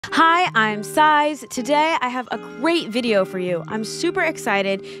Hi, I'm Size. Today I have a great video for you. I'm super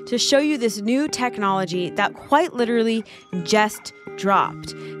excited to show you this new technology that quite literally just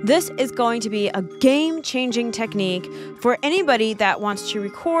dropped. This is going to be a game-changing technique for anybody that wants to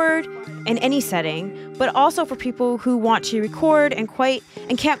record in any setting, but also for people who want to record and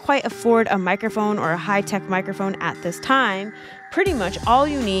can't quite afford a microphone or a high-tech microphone at this time. Pretty much all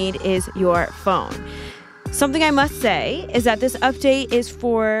you need is your phone. Something I must say is that this update is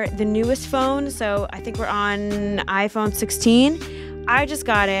for the newest phone, so I think we're on iPhone 16. I just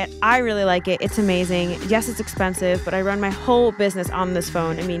got it. I really like it. It's amazing. Yes, it's expensive, but I run my whole business on this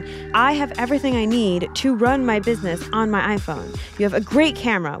phone. I mean, I have everything I need to run my business on my iPhone. You have a great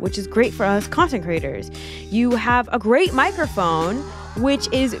camera, which is great for us content creators. You have a great microphone, which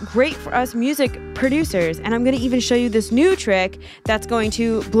is great for us music producers. And I'm going to even show you this new trick that's going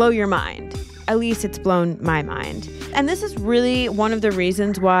to blow your mind. At least it's blown my mind. And this is really one of the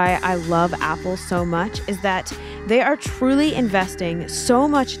reasons why I love Apple so much, is that they are truly investing so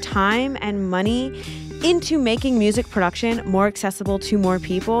much time and money into making music production more accessible to more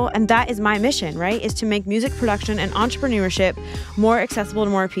people. And that is my mission, right? Is to make music production and entrepreneurship more accessible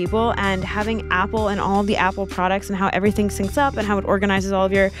to more people. And having Apple and all the Apple products and how everything syncs up and how it organizes all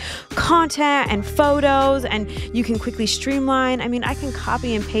of your content and photos, and you can quickly streamline. I mean, I can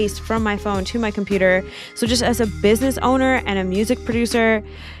copy and paste from my phone to my computer. So just as a business owner and a music producer,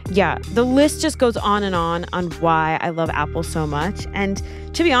 yeah, the list just goes on why I love Apple so much. And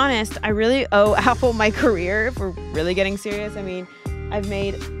to be honest, I really owe Apple my career, if we're really getting serious. I mean, I've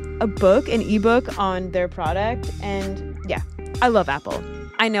made an ebook on their product, and yeah, I love Apple.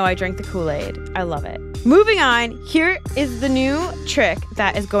 I know I drank the Kool-Aid. I love it. Moving on, here is the new trick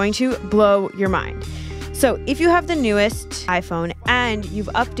that is going to blow your mind. So if you have the newest iPhone and you've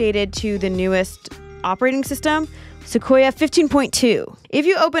updated to the newest operating system, Sequoia 15.2, if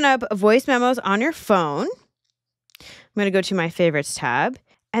you open up voice memos on your phone, I'm going to go to my favorites tab,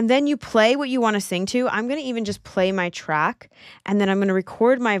 and then you play what you want to sing to. I'm going to even just play my track, and then I'm going to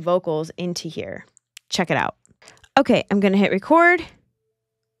record my vocals into here. Check it out. Okay, I'm going to hit record.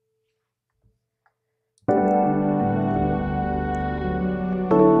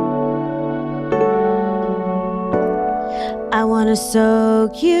 I want to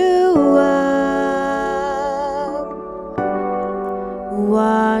soak you up,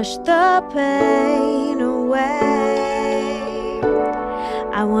 wash the pain away.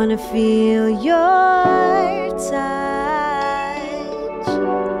 I want to feel your touch.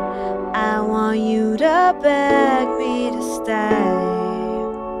 I want you to beg me to stay.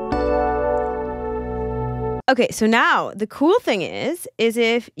 Okay, so now the cool thing is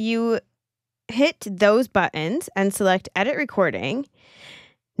if you hit those buttons and select edit recording,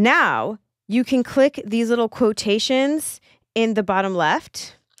 now you can click these little quotations in the bottom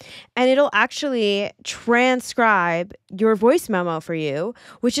left, and it'll actually transcribe your voice memo for you,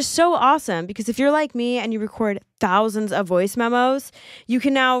 which is so awesome, because if you're like me and you record thousands of voice memos, you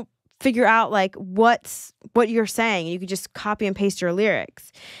can now figure out like what you're saying. You can just copy and paste your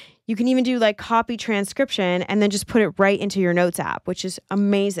lyrics. You can even do like copy transcription and then just put it right into your notes app, which is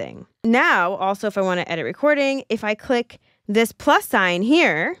amazing. Now, also, if I want to edit recording, if I click this plus sign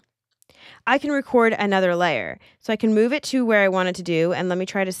here, I can record another layer. So I can move it to where I want it to do, and let me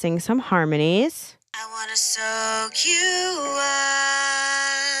try to sing some harmonies. I want to soak you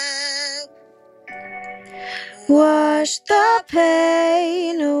up, wash the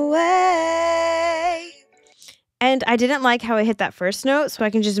pain away. And I didn't like how I hit that first note, so I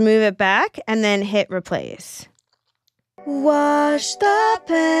can just move it back and then hit replace. Wash the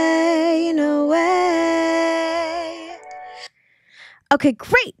pain away. Okay,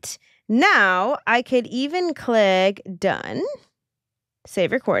 great. Now I could even click done,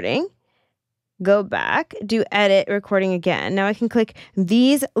 save recording, go back, do edit recording again. Now I can click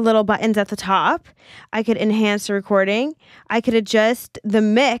these little buttons at the top. I could enhance the recording. I could adjust the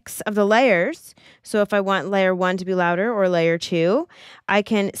mix of the layers. So if I want layer 1 to be louder or layer 2, I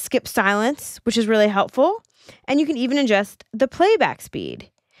can skip silence, which is really helpful. And you can even adjust the playback speed.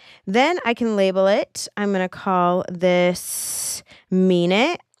 Then I can label it. I'm going to call this Mean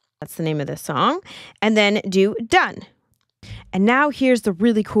It. That's the name of this song. And then do done. And now here's the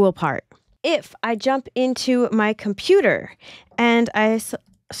really cool part. If I jump into my computer and I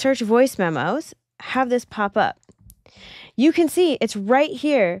search voice memos, have this pop up, you can see it's right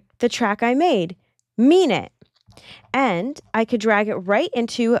here, the track I made, Mean It. And I could drag it right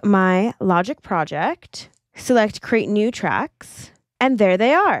into my Logic project, select create new tracks, and there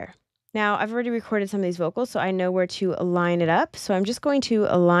they are. Now, I've already recorded some of these vocals, so I know where to line it up. So I'm just going to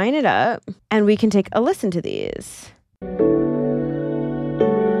align it up, and we can take a listen to these.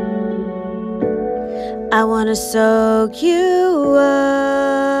 I wanna soak you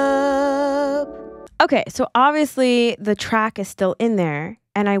up. Okay, so obviously the track is still in there,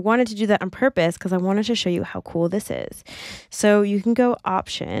 and I wanted to do that on purpose because I wanted to show you how cool this is. So you can go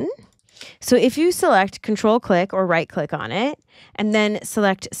Option. So if you select Control click or right click on it, and then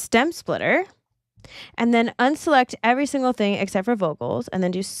select Stem Splitter, and then unselect every single thing except for vocals, and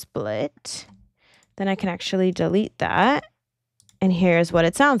then do Split, then I can actually delete that. And here's what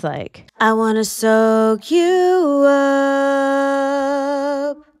it sounds like. I wanna soak you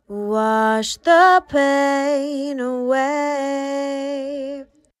up, wash the pain away.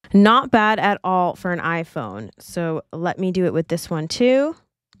 Not bad at all for an iPhone. So let me do it with this one too.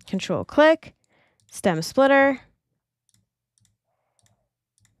 Control click, Stem Splitter.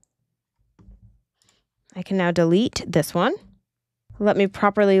 I can now delete this one. Let me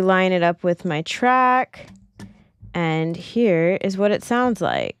properly line it up with my track. And here is what it sounds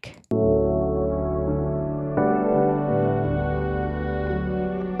like.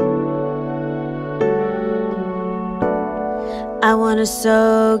 I wanna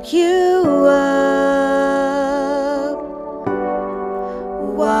soak you up,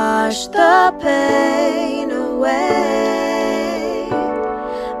 wash the pain away.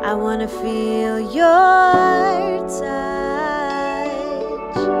 I wanna feel your touch.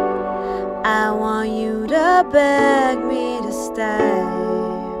 I want you to beg me to stay.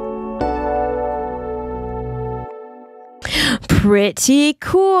 Pretty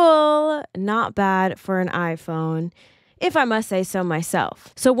cool. Not bad for an iPhone, if I must say so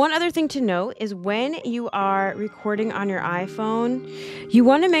myself. So one other thing to note is when you are recording on your iPhone, you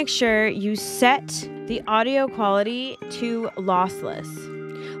want to make sure you set the audio quality to lossless.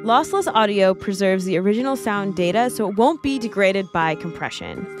 Lossless audio preserves the original sound data so it won't be degraded by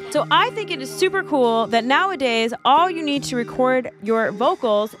compression. So I think it is super cool that nowadays all you need to record your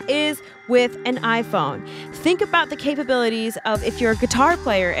vocals is with an iPhone. Think about the capabilities of if you're a guitar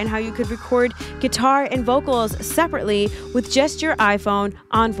player and how you could record guitar and vocals separately with just your iPhone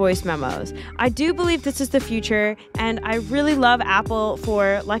on voice memos. I do believe this is the future, and I really love Apple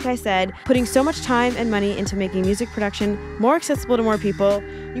for, like I said, putting so much time and money into making music production more accessible to more people.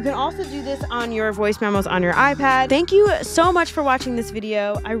 You can also do this on your voice memos on your iPad. Thank you so much for watching this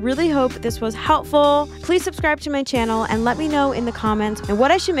video. I really hope this was helpful. Please subscribe to my channel and let me know in the comments what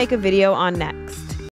I should make a video on next.